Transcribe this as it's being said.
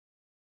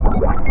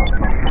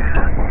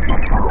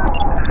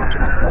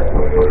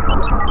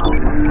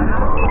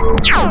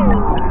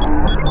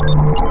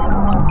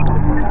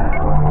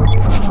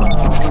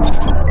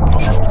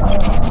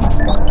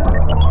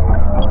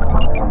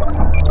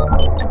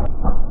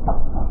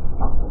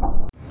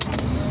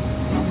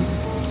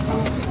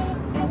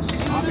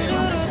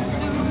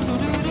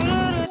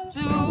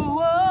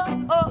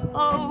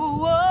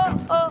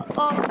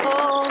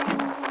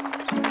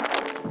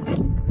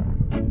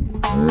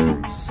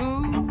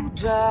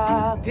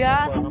Sudah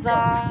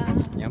biasa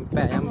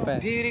nyampe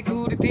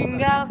diriku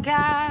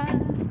ditinggalkan,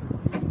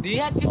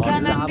 diajukan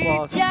dan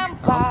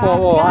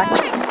dicampakkan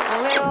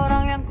oleh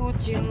orang yang ku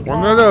cinta.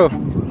 Mana tu?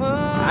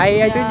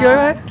 Air tujuh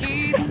kan?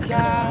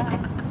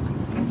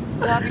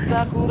 Tapi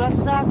tak ku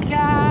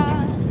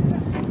rasakan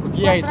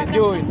Pergi air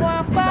terjun.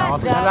 Jangan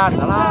jalan,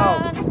 salah.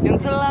 yang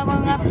telah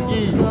mengatur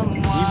semua.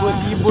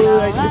 Tiba-tiba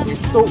air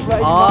tutup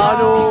lagi.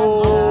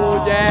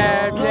 Aduh,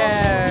 jam.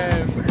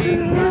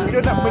 Dia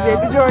nak pergi air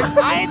terjun.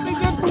 Air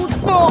terjun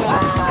tutup.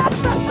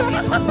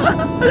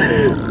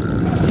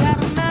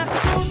 Karena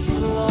ku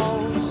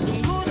slow,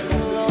 sungguh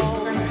slow,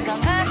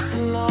 sangat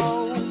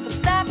slow,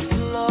 tetap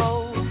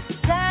slow,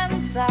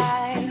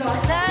 santai,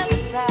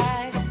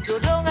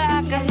 jodoh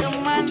gak akan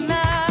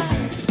kemana.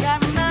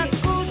 Karena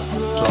ku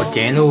slow,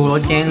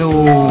 Loceng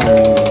lu.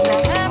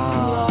 sangat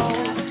slow,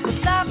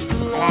 tetap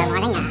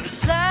slow,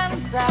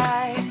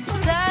 santai,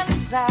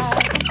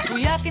 ku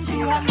yakin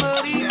Tuhan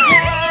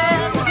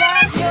berikan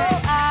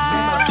doa.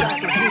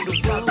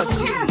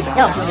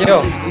 Yo.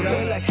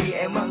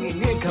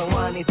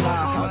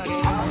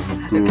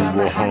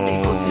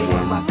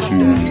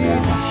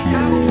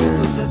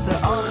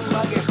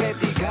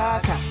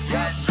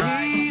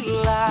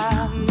 Bila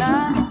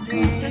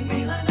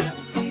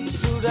nanti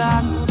sudah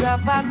ku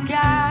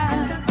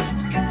dapatkan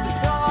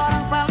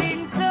seseorang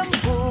paling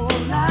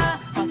sempurna,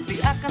 pasti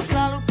akan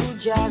selalu ku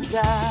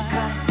jaga.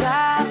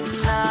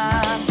 Karena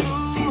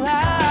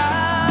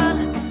Tuhan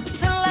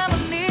telah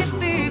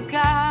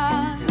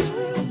menitipkan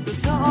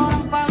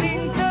seseorang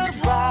paling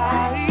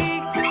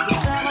terbaik,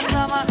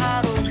 bersama-sama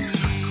arungi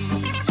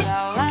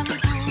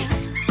jalanku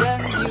dan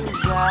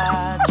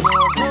juga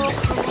jodohku.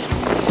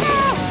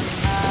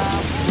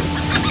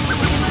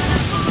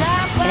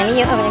 Ini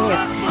yuk.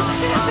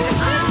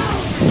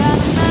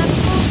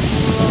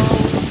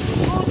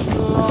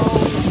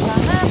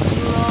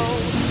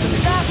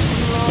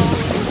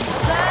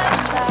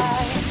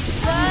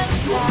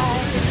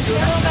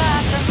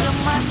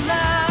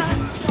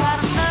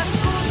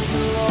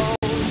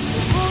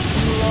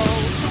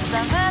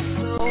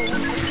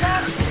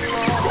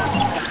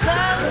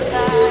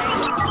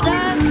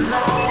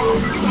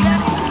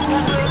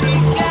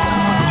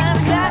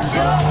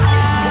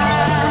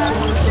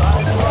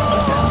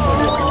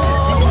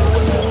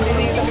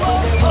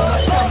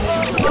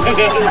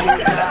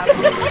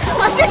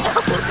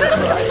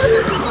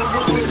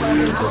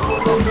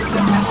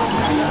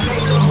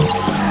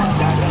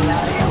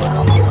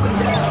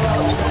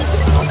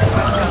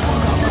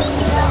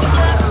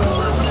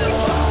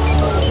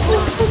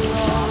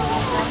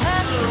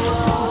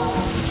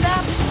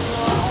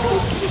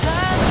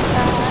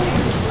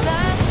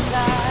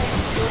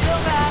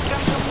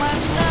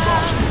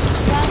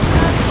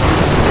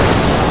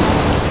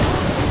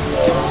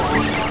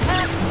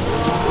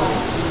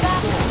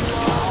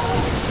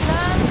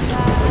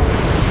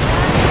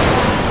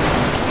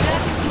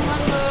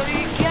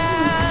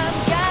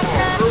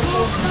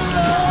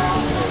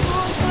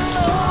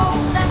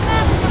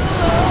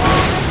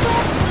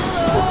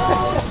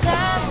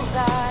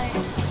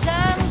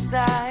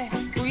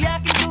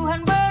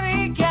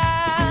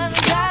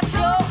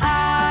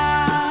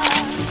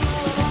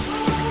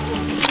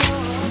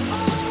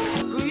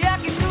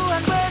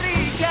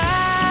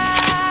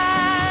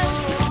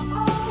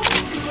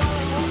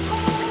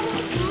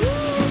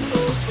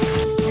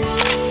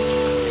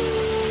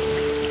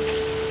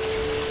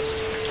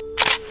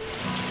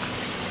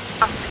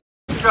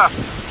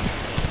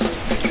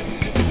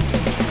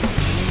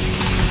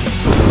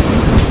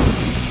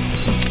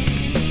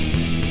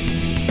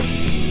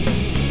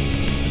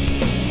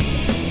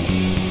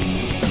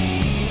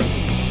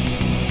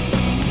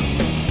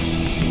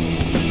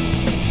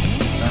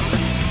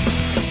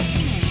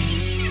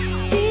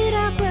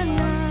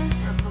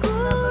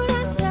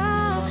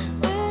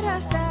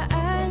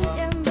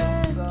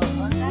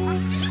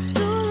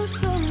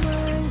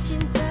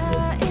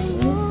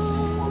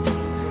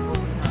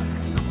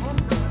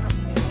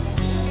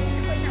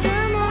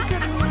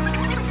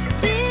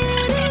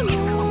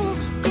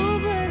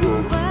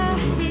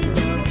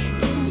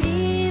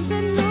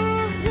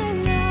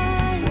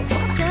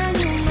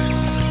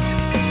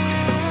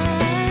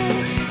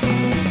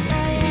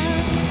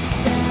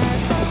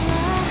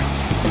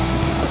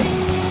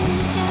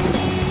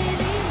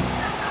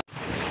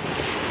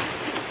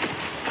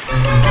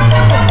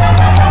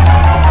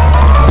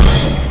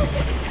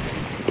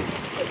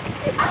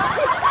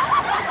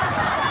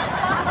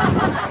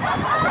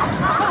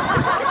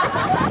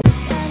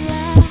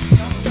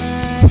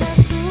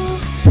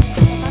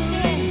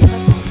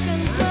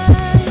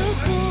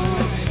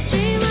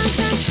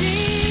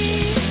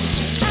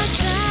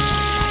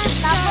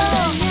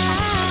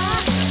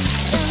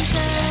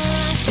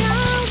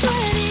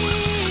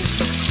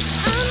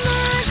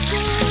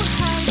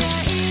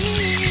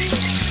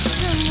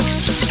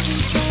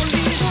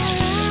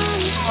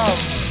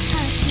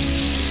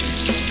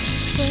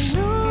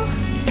 penuh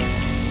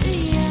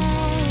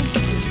riang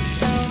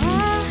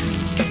tawa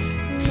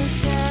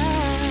mesra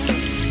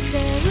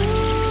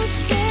terus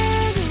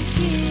terukir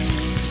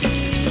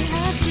di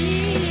hati.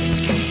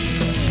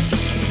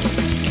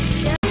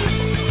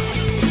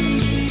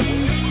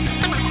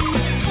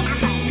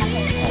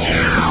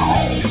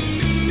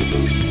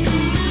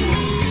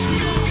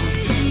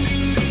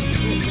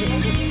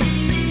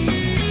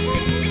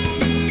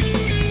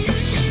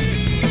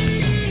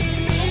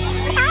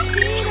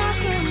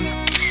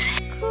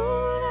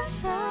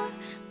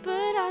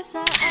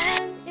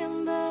 Perasaan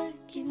yang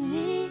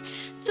begini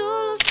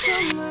tulus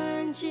ku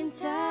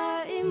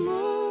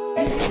mencintaimu.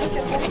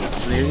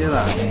 Lihat je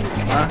lah.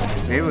 Hah?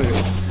 Lewa ke?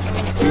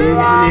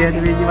 Lihat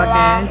biji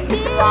makan.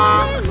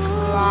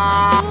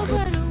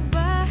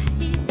 Berubah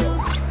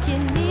hidup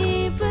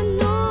kini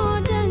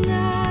penuh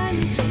dengan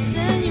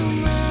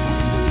senyuman.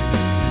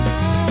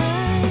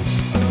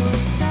 Oh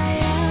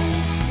sayang,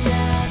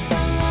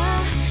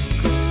 datanglah,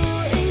 ku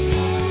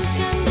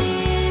inginkan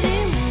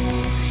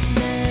dirimu.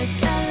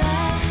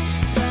 Dekatlah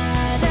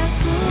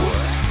padaku,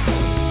 ku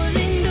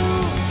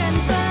rindukan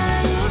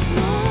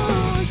pelukmu.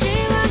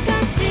 Terima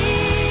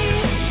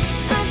kasih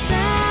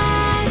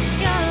atas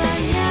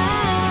segalanya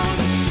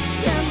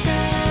yang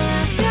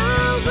telah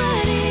kau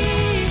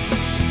beri.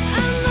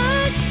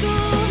 Amat ku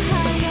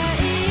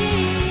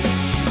hargai,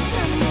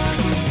 semua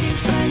ku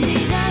simpan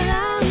di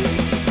dalam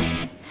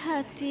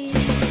hati.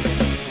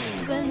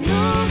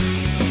 Penuh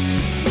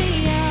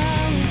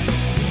riang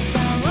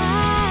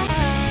tawa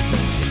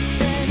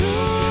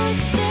terus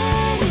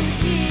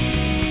terukir.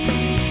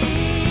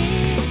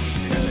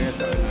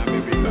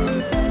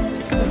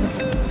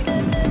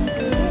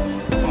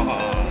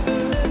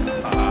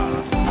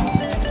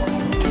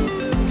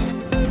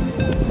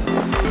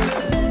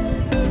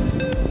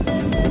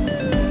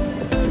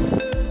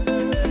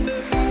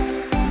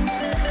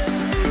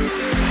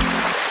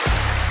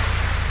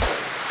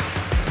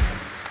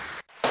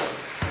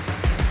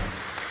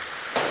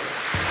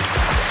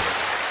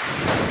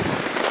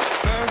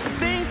 First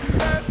things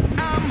first,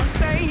 I'ma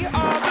say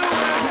all the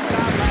words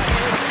inside my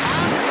head.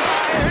 I'm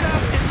fired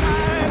up and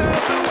tired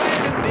of the way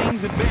that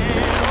things have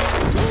been.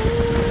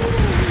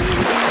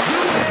 The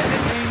way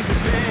that things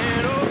have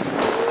been.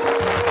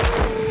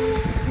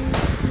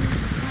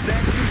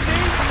 Second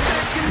thing,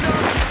 second,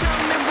 don't you tell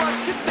me what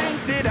you think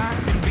that I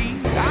can be.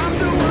 I'm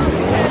the one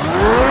that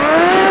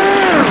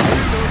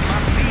my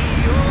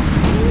CEO.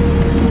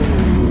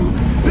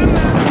 The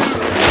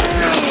master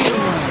of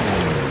the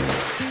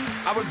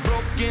I was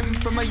broken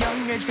from a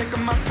young age,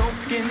 taking my soak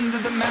into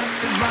the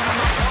masses, writing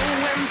my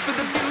poems for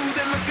the few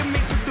that look at me,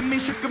 took to me,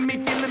 shook at me,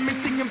 feeling me,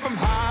 singing from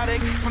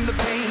heartache, from the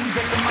pain,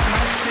 taking my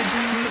message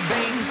from the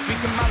veins,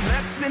 speaking my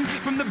lesson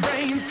from the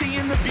brain,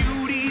 seeing the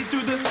beauty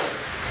through the.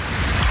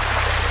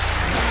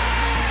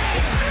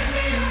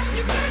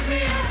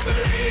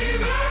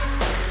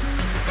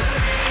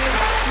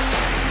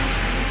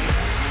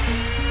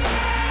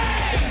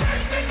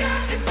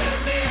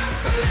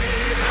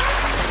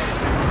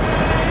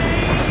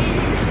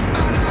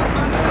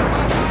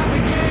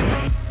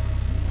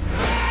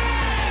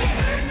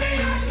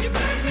 You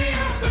burn me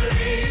up,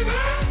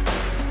 believer.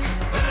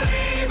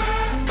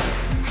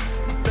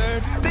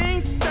 Third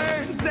things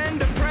third,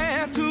 send a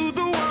prayer to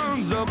the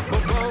ones up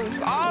above.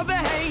 All the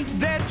hate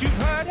that you've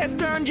heard has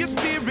turned your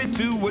spirit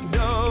to a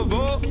dove.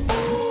 Oh,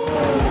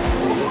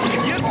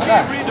 your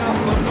spirit up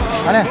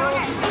above. Mana?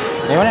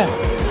 Dari mana?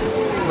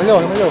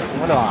 Belum.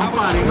 Mana?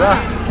 Dah.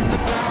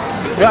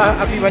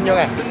 Dah api banyak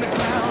kan?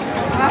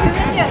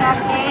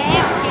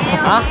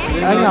 Hah?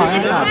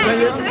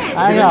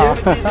 Ayo.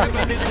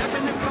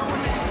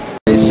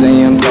 They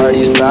saying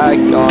party's back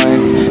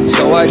on,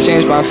 so I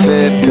changed my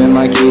fit, put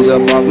my keys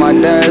up off my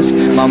desk.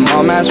 My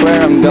mom asks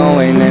where I'm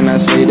going, and I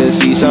say to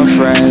see some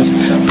friends.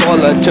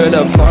 Pull up to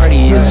the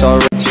party, it's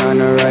already trying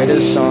to write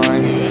a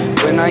song.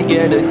 When I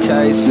get a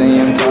text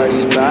saying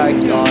party's back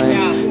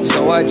on,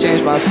 so I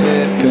changed my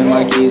fit, put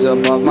my keys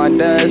up off my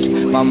desk.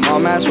 My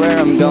mom asks where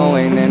I'm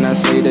going, and I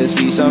say to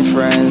see some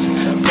friends.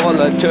 Pull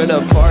up to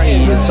the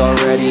party, it's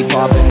already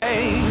popping.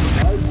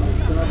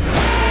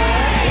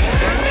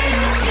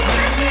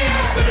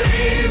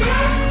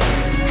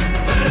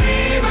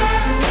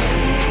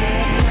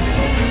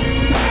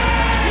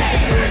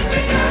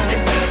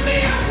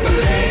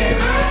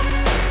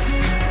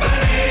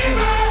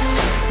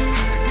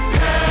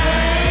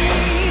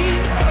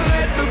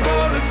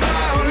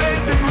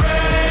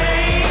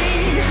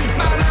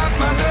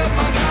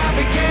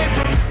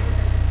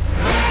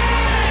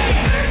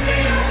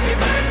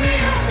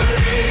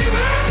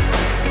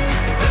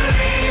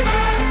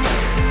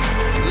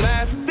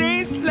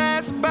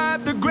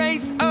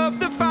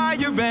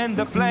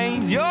 The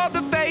flames, you're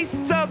the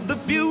face of the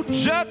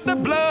future, the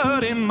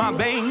blood in my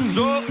veins,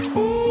 oh,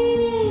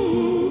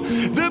 ooh,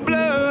 the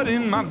blood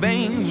in my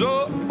veins,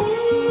 oh,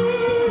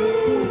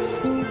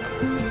 ooh.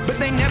 But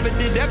they never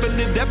did, ever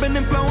lived, ebbing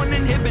and flowing,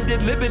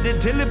 inhibited, limited,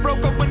 till it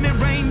broke up when it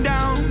rained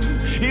down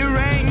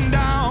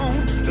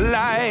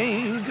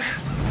like